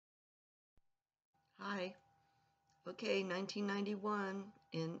Hi. Okay, 1991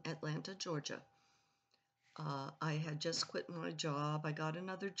 in Atlanta, Georgia. I had just quit my job. I got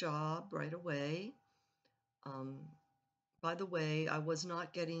another job right away. Um, by the way, I was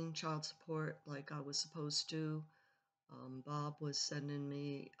not getting child support like I was supposed to. Bob was sending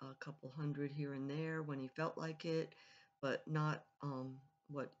me a couple hundred here and there when he felt like it, but not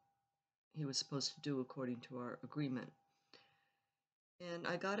what he was supposed to do according to our agreement. And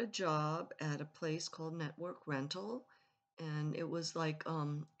I got a job at a place called Network Rental, and it was like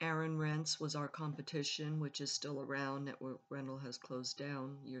Aaron Rents was our competition, which is still around. Network Rental has closed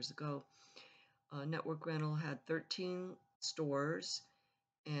down years ago. Network Rental had 13 stores,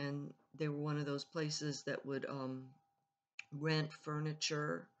 and they were one of those places that would rent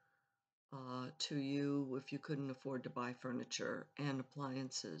furniture to you if you couldn't afford to buy furniture and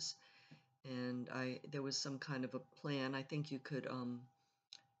appliances. And there was some kind of a plan. I think you could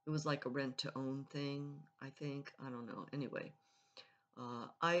it was like a rent to own thing, I think. I don't know. Anyway,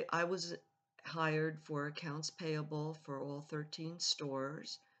 I was hired for accounts payable for all 13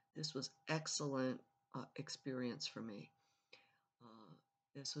 stores. This was excellent experience for me. Uh,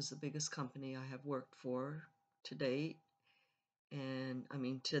 this was the biggest company I have worked for to date, and I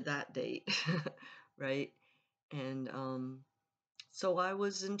mean to that date, right? And so I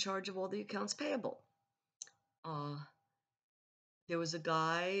was in charge of all the accounts payable. Uh, There was a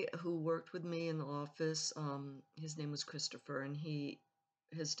guy who worked with me in the office. His name was Christopher, and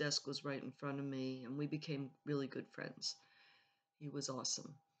his desk was right in front of me, and we became really good friends. He was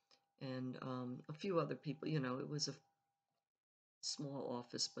awesome, and a few other people. It was a small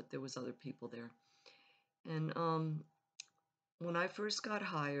office, but there was other people there. And when I first got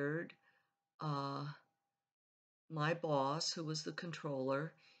hired, uh, my boss, who was the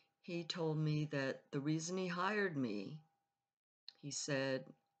controller, he told me that the reason he hired me, he said,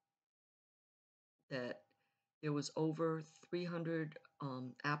 that there was over 300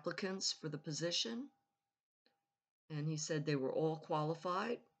 applicants for the position, and he said they were all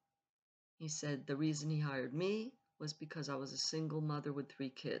qualified. He said the reason he hired me was because I was a single mother with 3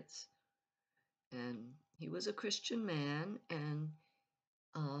 kids. And he was a Christian man, and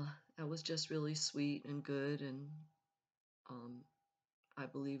that was just really sweet and good, and um, I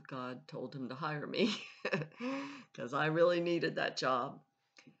believe God told him to hire me because I really needed that job.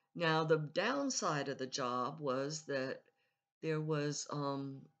 Now, the downside of the job was that there was,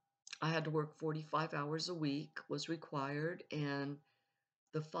 I had to work 45 hours a week was required, and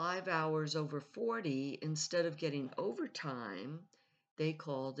the 5 hours over 40, instead of getting overtime, they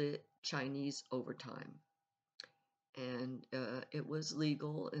called it Chinese overtime. And it was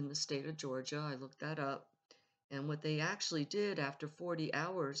legal in the state of Georgia. I looked that up. And what they actually did after 40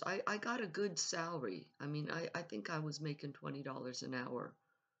 hours, I got a good salary. I mean, I think I was making $20 an hour,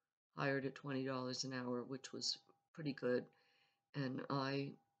 hired at $20 an hour, which was pretty good. And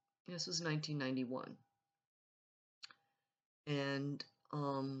this was 1991. And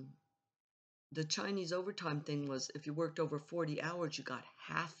the Chinese overtime thing was if you worked over 40 hours, you got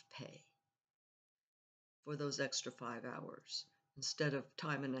half pay for those extra 5 hours. Instead of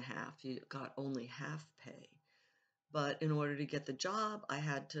time and a half, you got only half pay. But in order to get the job, I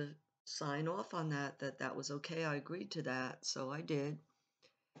had to sign off on that was okay. I agreed to that, so I did.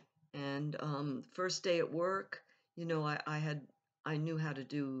 And first day at work, I knew how to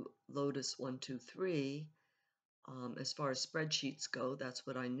do Lotus 1, 2, 3. As far as spreadsheets go, that's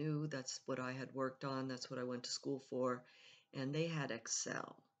what I knew. That's what I had worked on. That's what I went to school for. And they had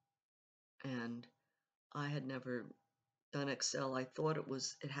Excel. And I had never done Excel. I thought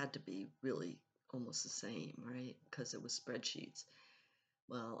it had to be really almost the same, right? Because it was spreadsheets.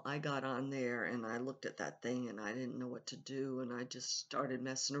 Well, I got on there and I looked at that thing and I didn't know what to do. And I just started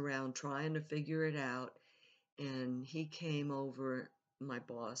messing around trying to figure it out. And he came over, my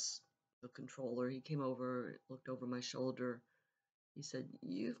boss, the controller, he came over, looked over my shoulder. He said,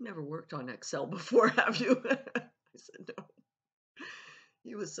 "You've never worked on Excel before, have you?" I said, "No."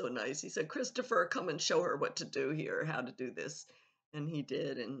 He was so nice. He said, "Christopher, come and show her what to do here, how to do this." And he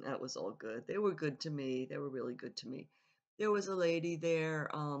did, and that was all good. They were good to me. They were really good to me. There was a lady there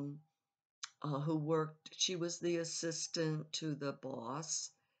who worked, she was the assistant to the boss,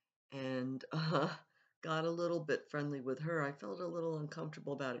 and got a little bit friendly with her. I felt a little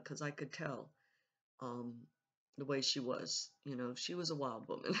uncomfortable about it because I could tell um, the way she was. She was a wild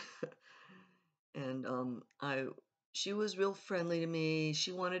woman. And she was real friendly to me.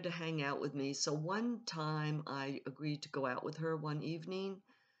 She wanted to hang out with me. So one time I agreed to go out with her one evening,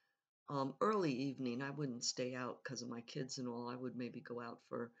 early evening. I wouldn't stay out because of my kids and all. I would maybe go out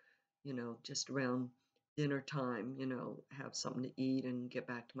for, just around dinner time, have something to eat and get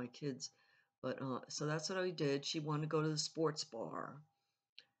back to my kids. But so that's what I did. She wanted to go to the sports bar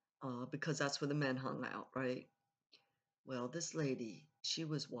because that's where the men hung out, right? Well, this lady, she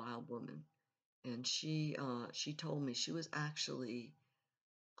was a wild woman, and she told me she was actually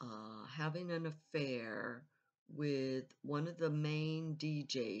having an affair with one of the main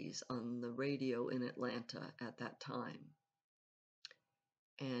DJs on the radio in Atlanta at that time.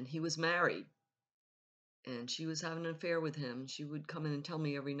 And he was married, and she was having an affair with him. She would come in and tell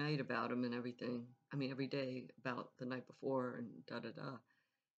me every night about him and everything. I mean, every day about the night before and da da da.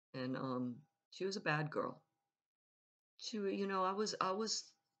 And she was a bad girl. I was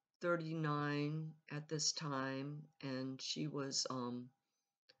 39 at this time, and she was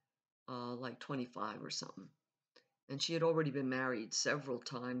like 25 or something. And she had already been married several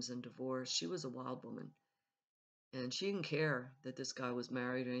times and divorced. She was a wild woman. And she didn't care that this guy was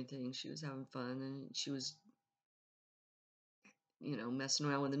married or anything. She was having fun, and she was, messing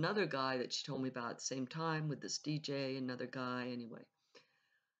around with another guy that she told me about at the same time with this DJ, another guy. Anyway,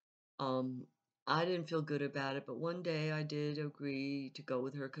 um, I didn't feel good about it, but one day I did agree to go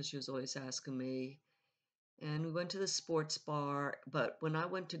with her because she was always asking me. And we went to the sports bar. But when I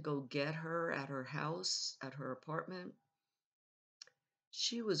went to go get her at her house, at her apartment,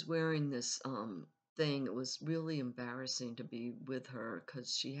 she was wearing this thing. It was really embarrassing to be with her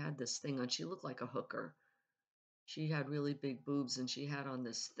because she had this thing on. She looked like a hooker. She had really big boobs, and she had on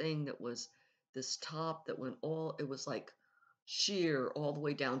this thing that was this top that it was like sheer all the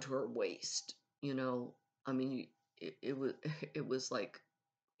way down to her waist. I mean, it was it was like,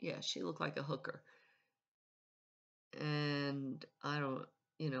 yeah, she looked like a hooker. And I don't,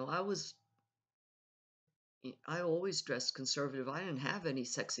 I always dressed conservative. I didn't have any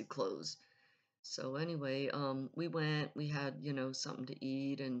sexy clothes. So anyway, we went, we had, something to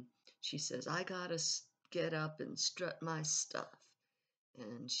eat, and she says, I gotta get up and strut my stuff.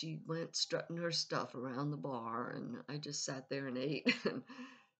 And she went strutting her stuff around the bar, and I just sat there and ate. And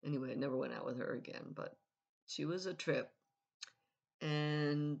anyway, I never went out with her again, but she was a trip.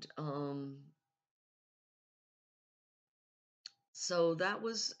 And so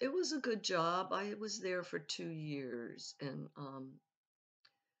it was a good job. I was there for 2 years, and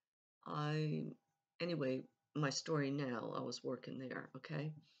I, anyway, my story now, I was working there,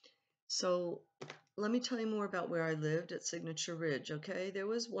 okay? So let me tell you more about where I lived at Signature Ridge, okay? There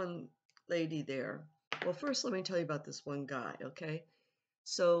was one lady there. Well, first, let me tell you about this one guy, okay?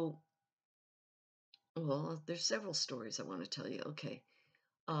 So, well, there's several stories I want to tell you, okay?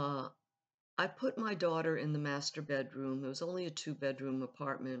 Uh, I put my daughter in the master bedroom. It was only a two-bedroom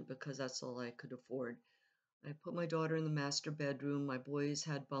apartment because that's all I could afford. I put my daughter in the master bedroom. My boys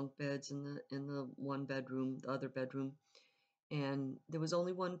had bunk beds in the one bedroom, the other bedroom, and there was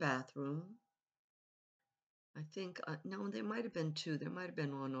only one bathroom. I think no, there might have been two. There might have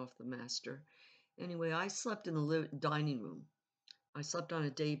been one off the master. Anyway, I slept in the dining room. I slept on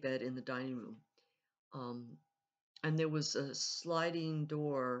a day bed in the dining room, um, and there was a sliding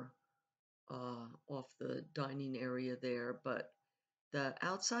door off the dining area there, but the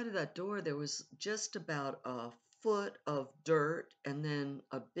outside of that door, there was just about a foot of dirt and then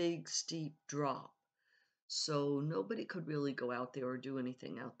a big steep drop. So nobody could really go out there or do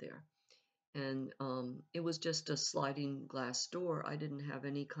anything out there. And it was just a sliding glass door. I didn't have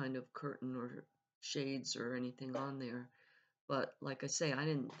any kind of curtain or shades or anything on there. But like I say, I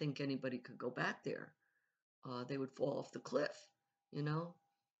didn't think anybody could go back there. They would fall off the cliff, you know.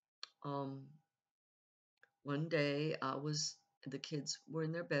 Um, One day the kids were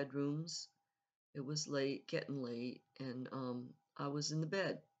in their bedrooms. It was late, getting late, and I was in the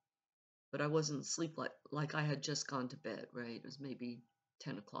bed, but I wasn't asleep like I had just gone to bed, right? It was maybe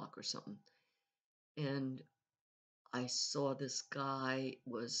 10 o'clock or something. And I saw this guy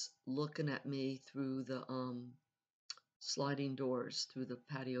was looking at me through the sliding doors, through the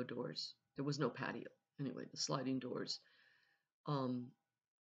patio doors. There was no patio. Anyway, the sliding doors. Um,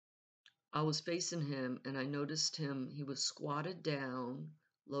 I was facing him, and I noticed him. He was squatted down,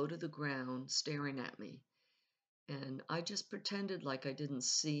 low to the ground, staring at me. And I just pretended like I didn't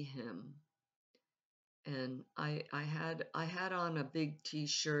see him. And I had on a big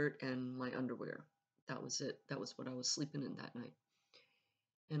t-shirt and my underwear. That was it. That was what I was sleeping in that night.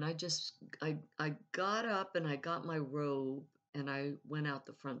 And I got up and I got my robe and I went out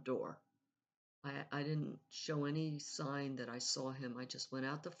the front door. I didn't show any sign that I saw him. I just went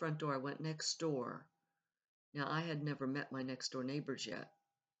out the front door. I went next door. Now, I had never met my next door neighbors yet,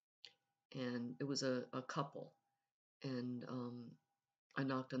 and it was a couple. And I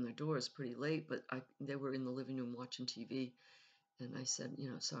knocked on their doors pretty late, but they were in the living room watching TV. And I said,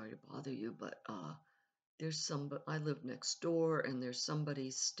 sorry to bother you, but there's somebody, I live next door, and there's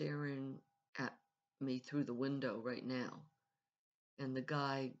somebody staring at me through the window right now. And the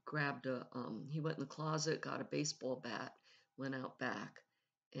guy grabbed he went in the closet, got a baseball bat, went out back,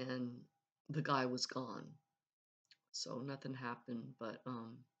 and the guy was gone. So nothing happened, but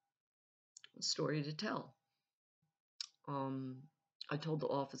a story to tell. Um, I told the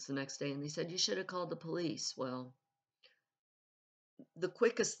office the next day, and they said, you should have called the police. Well, the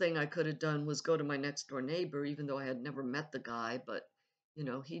quickest thing I could have done was go to my next door neighbor, even though I had never met the guy, but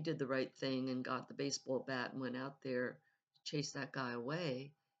he did the right thing and got the baseball bat and went out there, chased that guy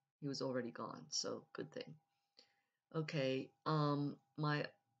away. He was already gone, so good thing. Okay,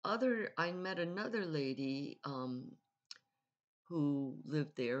 I met another lady who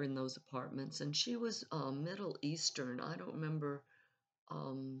lived there in those apartments, and she was Middle Eastern. I don't remember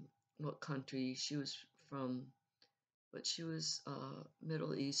um, what country she was from, but she was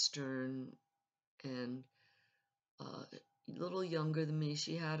Middle Eastern and a little younger than me.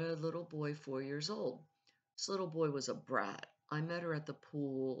 She had a little boy, 4 years old. This little boy was a brat. I met her at the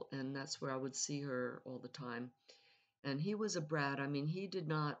pool, and that's where I would see her all the time. And he was a brat. I mean, he did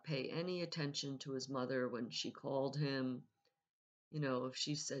not pay any attention to his mother when she called him. If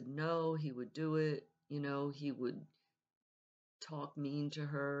she said no, he would do it. He would talk mean to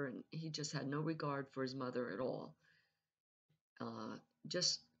her, and he just had no regard for his mother at all.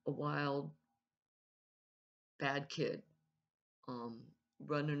 Just a wild, bad kid, um,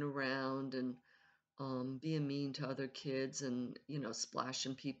 running around and being mean to other kids and,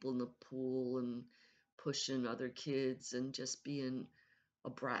 splashing people in the pool and pushing other kids and just being a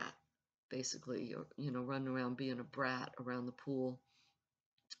brat, basically, or, running around being a brat around the pool.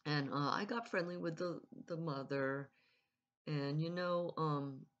 And I got friendly with the mother, and,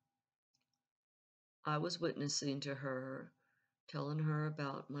 I was witnessing to her, telling her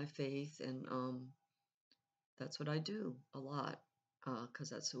about my faith, and that's what I do a lot, because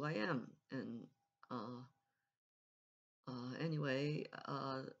that's who I am. And anyway,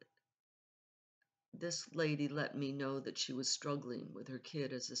 this lady let me know that she was struggling with her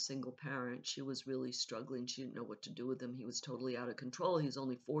kid as a single parent. She was really struggling. She didn't know what to do with him. He was totally out of control. He was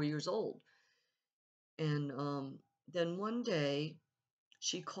only 4 years old. And then one day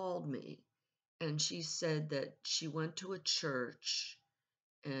she called me and she said that she went to a church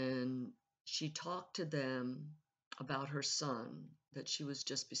and she talked to them about her son, that she was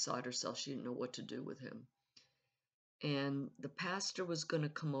just beside herself. She didn't know what to do with him. And the pastor was going to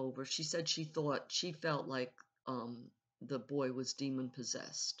come over. She said she felt like the boy was demon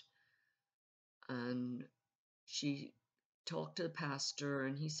possessed. And she talked to the pastor,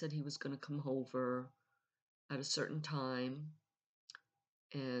 and he said he was going to come over at a certain time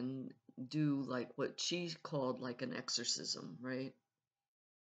and do like what she called like an exorcism, right?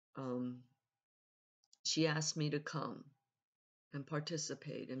 She asked me to come and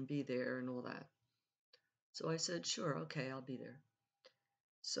participate and be there and all that. So I said, sure, okay, I'll be there.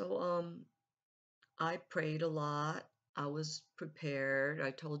 So I prayed a lot. I was prepared.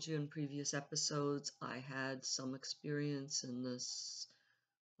 I told you in previous episodes I had some experience in this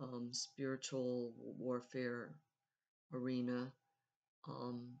spiritual warfare arena.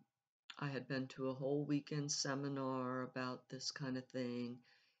 Um, I had been to a whole weekend seminar about this kind of thing.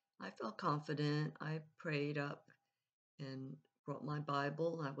 I felt confident. I prayed up and brought my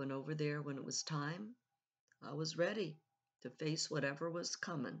Bible. I went over there when it was time. I was ready to face whatever was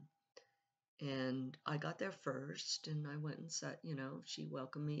coming. And I got there first and I went and sat, she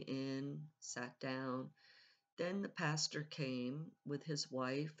welcomed me in, sat down. Then the pastor came with his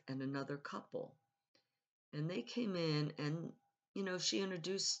wife and another couple. And they came in and, she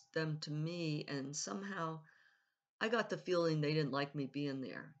introduced them to me, and somehow I got the feeling they didn't like me being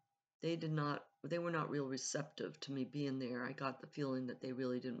there. They were not real receptive to me being there. I got the feeling that they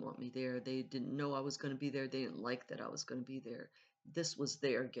really didn't want me there. They didn't know I was going to be there. They didn't like that I was going to be there. This was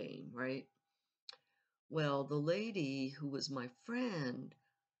their game, right? Well, the lady who was my friend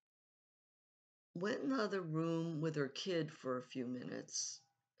went in the other room with her kid for a few minutes,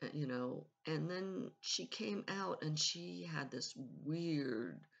 and then she came out and she had this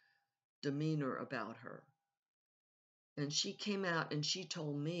weird demeanor about her. And she came out and she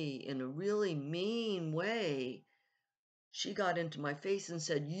told me in a really mean way, she got into my face and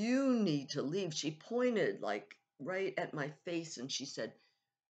said, you need to leave. She pointed like right at my face and she said,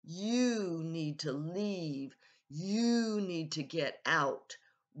 you need to leave. You need to get out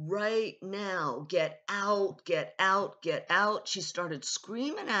right now. Get out, get out, get out. She started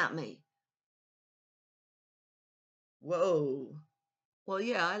screaming at me. Whoa. Well,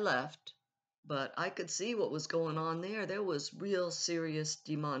 yeah, I left, but I could see what was going on there. There was real serious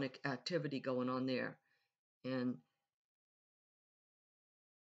demonic activity going on there. And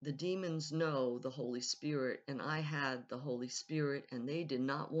the demons know the Holy Spirit, and I had the Holy Spirit, and they did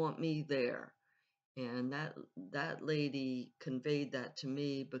not want me there. And that lady conveyed that to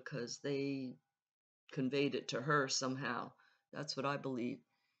me because they conveyed it to her somehow. That's what I believe.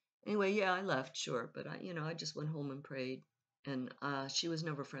 Anyway, yeah, I left, sure, but I just went home and prayed, and she was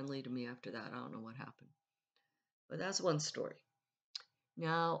never friendly to me after that. I don't know what happened, but that's one story.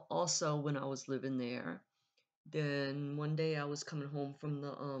 Now, also when I was living there, then one day I was coming home from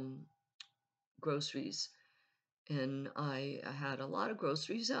the groceries, and I had a lot of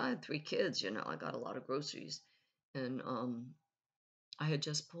groceries. I had 3 kids, I got a lot of groceries, and I had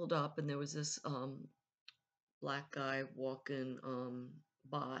just pulled up, and there was this black guy walking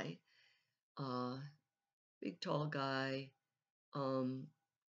by, uh, big tall guy. Um,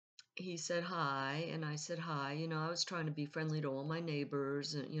 he said hi, and I said hi. I was trying to be friendly to all my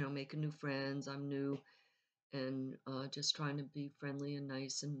neighbors, and making new friends. I'm new, and just trying to be friendly and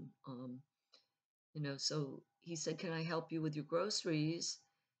nice, and so he said, "Can I help you with your groceries?"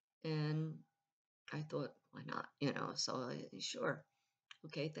 And I thought, why not? So sure.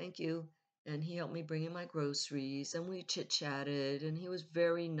 Okay, thank you. And he helped me bring in my groceries, and we chit chatted, and he was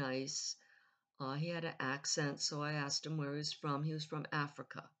very nice. He had an accent, so I asked him where he was from. He was from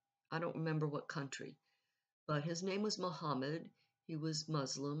Africa. I don't remember what country, but his name was Muhammad. He was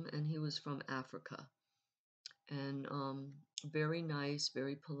Muslim, and he was from Africa. And very nice,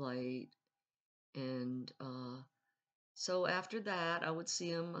 very polite. And so after that, I would see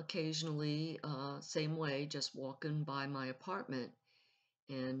him occasionally, same way, just walking by my apartment.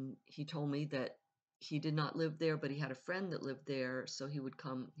 And he told me that he did not live there, but he had a friend that lived there, so he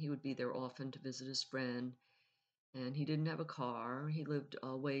would be there often to visit his friend. And he didn't have a car. He lived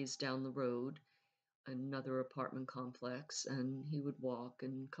a ways down the road, another apartment complex, and he would walk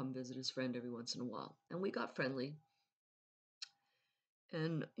and come visit his friend every once in a while. And we got friendly,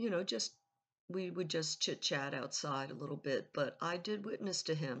 and just we would just chit chat outside a little bit. But I did witness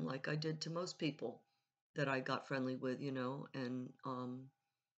to him like I did to most people that I got friendly with, and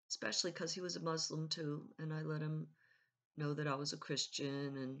especially because he was a Muslim too, and I let him know that I was a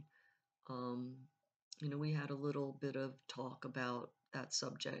Christian, and um, we had a little bit of talk about that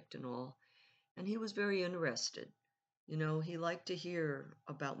subject and all, and he was very interested. He liked to hear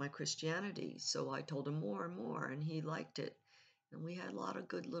about my Christianity, so I told him more and more, and he liked it, and we had a lot of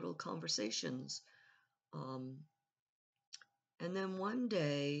good little conversations. Um, and then one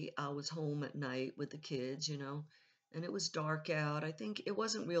day I was home at night with the kids, and it was dark out. I think it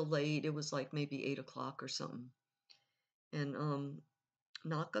wasn't real late. It was like maybe 8 o'clock or something. And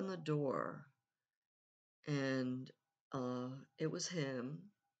knock on the door, and it was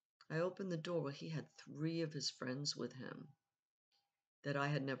him. I opened the door. Well, he had 3 of his friends with him that I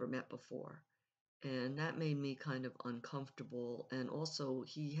had never met before. And that made me kind of uncomfortable. And also,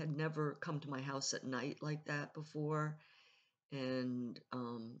 he had never come to my house at night like that before. And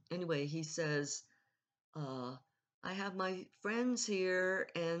anyway, he says, uh, I have my friends here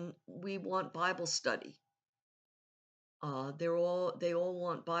and we want Bible study. They all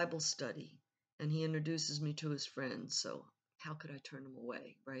want Bible study. And he introduces me to his friends. So how could I turn him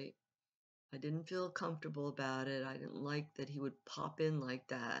away, right? I didn't feel comfortable about it. I didn't like that he would pop in like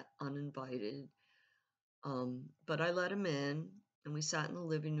that, uninvited. But I let him in, and we sat in the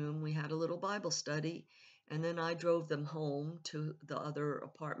living room. We had a little Bible study, and then I drove them home to the other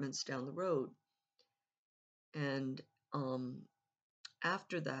apartments down the road. And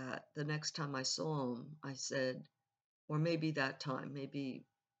after that, the next time I saw him, I said, or maybe that time, maybe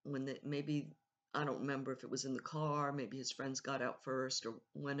I don't remember if it was in the car, maybe his friends got out first, or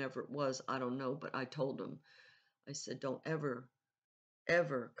whenever it was, I don't know. But I told him, I said, don't ever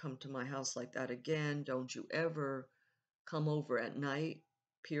come to my house like that again. Don't you ever come over at night,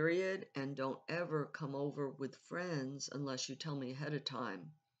 period. And don't ever come over with friends unless you tell me ahead of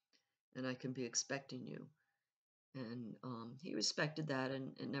time and I can be expecting you. And he respected that,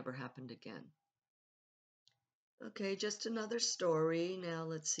 and it never happened again. Okay, just another story. Now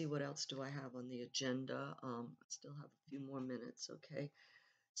let's see, what else do I have on the agenda? I still have a few more minutes, okay?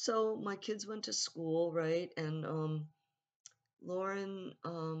 So my kids went to school, right? And Lauren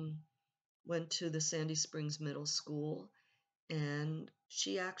went to the Sandy Springs Middle School, and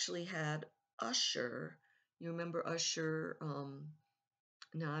she actually had Usher. You remember Usher?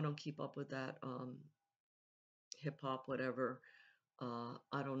 Now I don't keep up with that hip hop, whatever.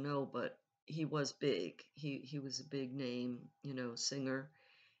 I don't know, but he was big. He was a big name, singer,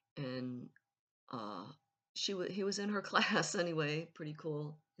 and uh, he was in her class anyway. Pretty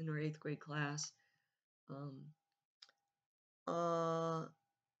cool, in her 8th grade class. Um, uh,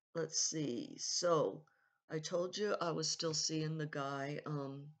 let's see. So I told you I was still seeing the guy,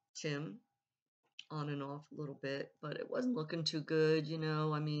 Tim, on and off a little bit, but it wasn't looking too good, you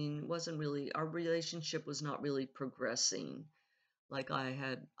know. I mean, it wasn't really, our relationship was not really progressing like I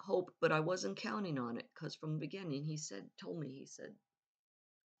had hoped, but I wasn't counting on it because from the beginning told me, he said,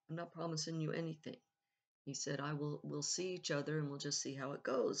 I'm not promising you anything. He said, we'll see each other and we'll just see how it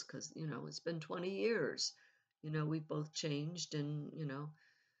goes because, you know, it's been 20 years. You know, we've both changed and, you know,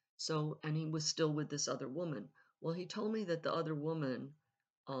 so, and he was still with this other woman. Well, he told me that the other woman,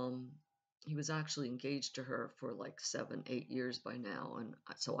 um, he was actually engaged to her for like 7, 8 years by now. And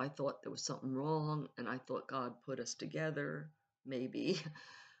so I thought there was something wrong and I thought God put us together, maybe.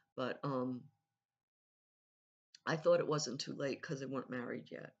 But I thought it wasn't too late because they weren't married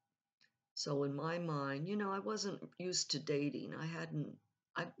yet. So in my mind, you know, I wasn't used to dating.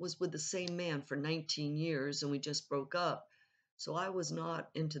 I was with the same man for 19 years and we just broke up. So I was not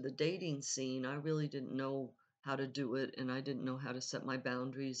into the dating scene. I really didn't know how to do it and I didn't know how to set my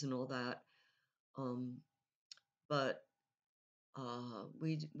boundaries and all that. Um, but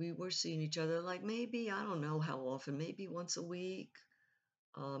we were seeing each other like maybe, I don't know how often, maybe once a week,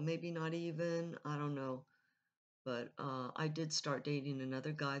 maybe not even, I don't know. But I did start dating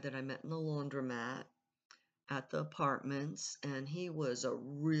another guy that I met in the laundromat at the apartments, and he was a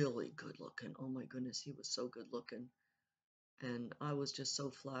really good looking. Oh my goodness, he was so good looking. And I was just so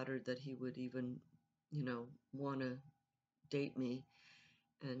flattered that he would even, you know, want to date me.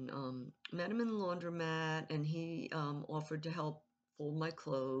 And met him in the laundromat, and he offered to help fold my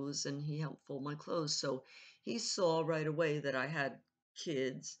clothes, and he helped fold my clothes. So he saw right away that I had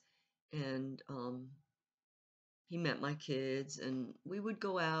kids, and he met my kids, and we would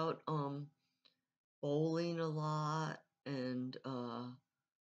go out bowling a lot, and I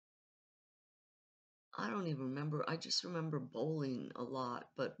don't even remember. I just remember bowling a lot,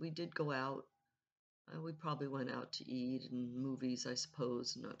 but we did go out. We probably went out to eat and movies, I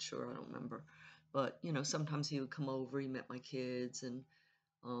suppose. I'm not sure. I don't remember. But, you know, sometimes he would come over. He met my kids, and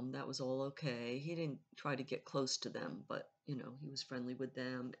that was all okay. He didn't try to get close to them, but, you know, he was friendly with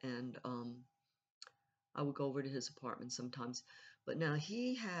them. And I would go over to his apartment sometimes. But now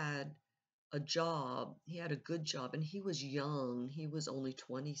he had a job. He had a good job, and he was young. He was only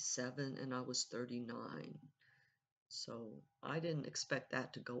 27, and I was 39. So I didn't expect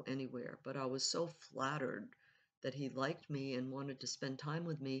that to go anywhere, but I was so flattered that he liked me and wanted to spend time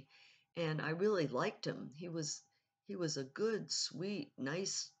with me, and I really liked him. He was a good, sweet,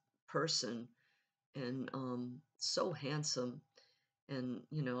 nice person and so handsome. And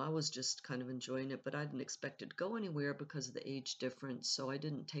you know, I was just kind of enjoying it, but I didn't expect it to go anywhere because of the age difference, so I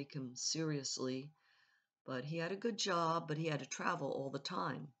didn't take him seriously. But he had a good job, but he had to travel all the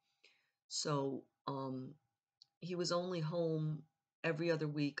time. So he was only home every other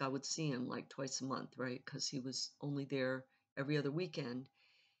week. I would see him like twice a month, right? Because he was only there every other weekend.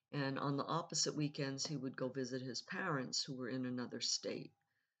 And on the opposite weekends, he would go visit his parents who were in another state.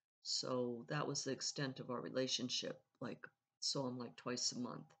 So that was the extent of our relationship. Like, saw him like twice a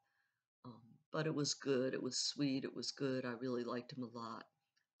month. Um, but it was good. It was sweet. It was good. I really liked him a lot.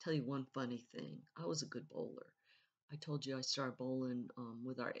 Tell you one funny thing. I was a good bowler. I told you I started bowling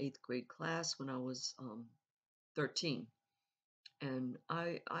with our eighth grade class when I was 13. And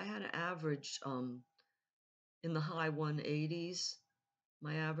I had an average in the high 180s.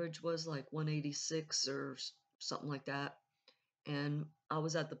 My average was like 186 or something like that. And I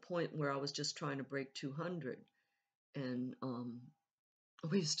was at the point where I was just trying to break 200. And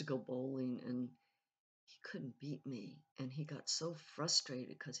we used to go bowling, and he couldn't beat me. And he got so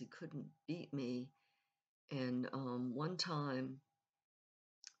frustrated because he couldn't beat me. And one time,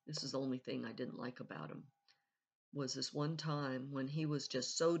 this is the only thing I didn't like about him, was this one time when he was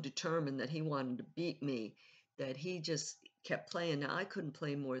just so determined that he wanted to beat me that he just kept playing. Now, I couldn't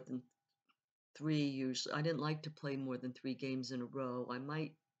play more than three usually. I didn't like to play more than 3 games in a row. I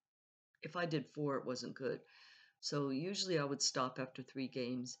might, if I did four, it wasn't good. So usually I would stop after 3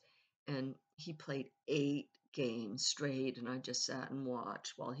 games, and he played 8 games straight, and I just sat and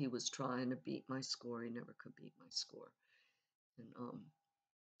watched while he was trying to beat my score. He never could beat my score. And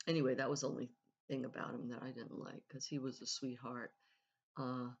anyway, that was the only thing about him that I didn't like because he was a sweetheart.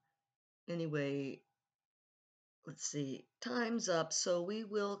 Uh, Anyway, let's see. Time's up, so we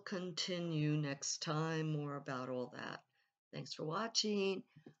will continue next time more about all that. Thanks for watching.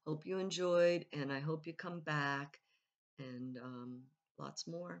 Hope you enjoyed, and I hope you come back and lots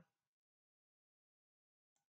more.